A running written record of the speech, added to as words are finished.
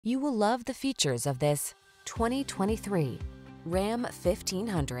You will love the features of this 2023 Ram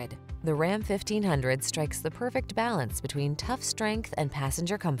 1500. The Ram 1500 strikes the perfect balance between tough strength and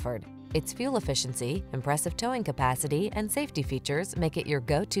passenger comfort. Its fuel efficiency, impressive towing capacity, and safety features make it your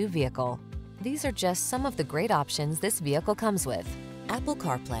go-to vehicle. These are just some of the great options this vehicle comes with: Apple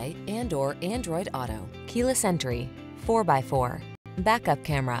CarPlay and/or Android Auto, keyless entry, 4x4, backup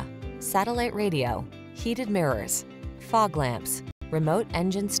camera, satellite radio, heated mirrors, fog lamps, remote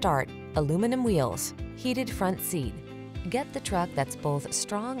engine start, aluminum wheels, heated front seat. Get the truck that's both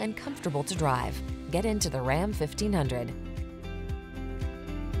strong and comfortable to drive. Get into the Ram 1500.